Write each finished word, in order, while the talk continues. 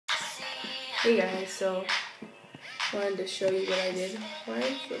Hey guys, so wanted to show you what I did. Why does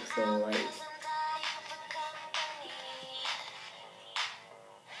it look so light?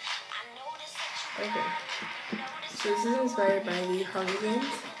 Okay, so this is inspired by the Hunger Games.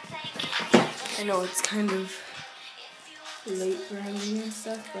 I know it's kind of late for Hunger Games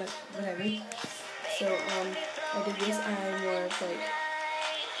stuff, but whatever. So I did this. I wore like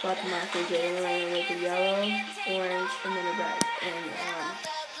Guatemala green, and like a yellow, orange, and then a red, and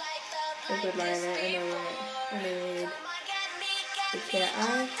liquid liner, and then I made the cat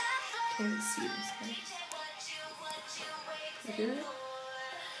eye. Can't see this guy. You see that?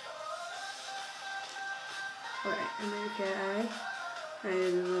 Alright, I made a cat eye. I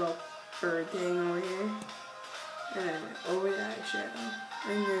did a little bird thing over here. And then I went over the eyeshadow.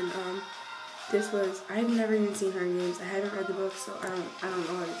 And then this was, I've never even seen Hunger Games. I haven't read the book, so I don't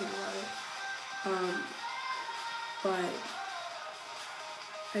know anything about it. But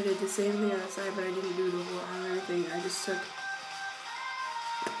I did the same thing on the side, but I didn't do the whole arm or anything. I just took,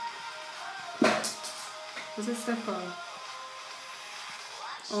 what's this stuff called?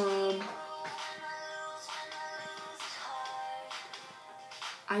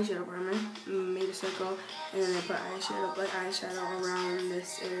 Eyeshadow primer. Made a circle, and then I put eyeshadow around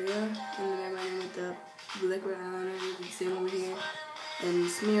this area, and then I went in with the liquid eyeliner, did the same over here, and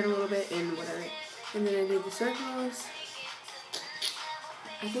smeared a little bit, and whatever. And then I did the circles.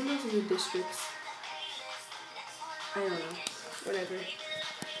 I think those are the districts. I don't know. Whatever.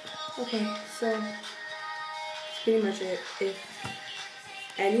 Okay, so that's pretty much it. If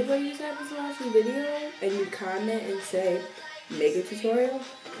anybody happens to watch the video and you comment and say, make a tutorial,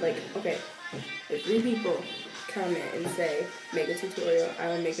 like, okay, if 3 people comment and say, make a tutorial, I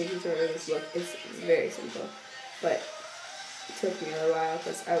will make a tutorial of this look. It's very simple, but it took me a little while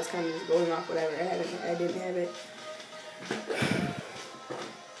because I was kind of just going off whatever I didn't have it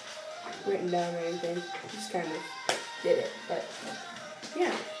written down or anything, just kind of did it, but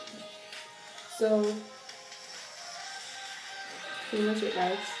yeah, so pretty much it,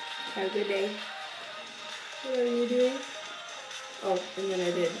 guys. Have a good day, whatever you're doing. Oh, and then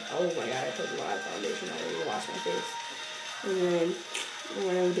I did, oh my god, I put a lot of foundation on. I didn't even wash my face. And then I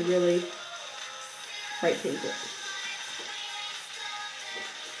went over the really bright pink lip.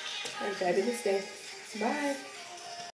 Have a fabulous day. Bye.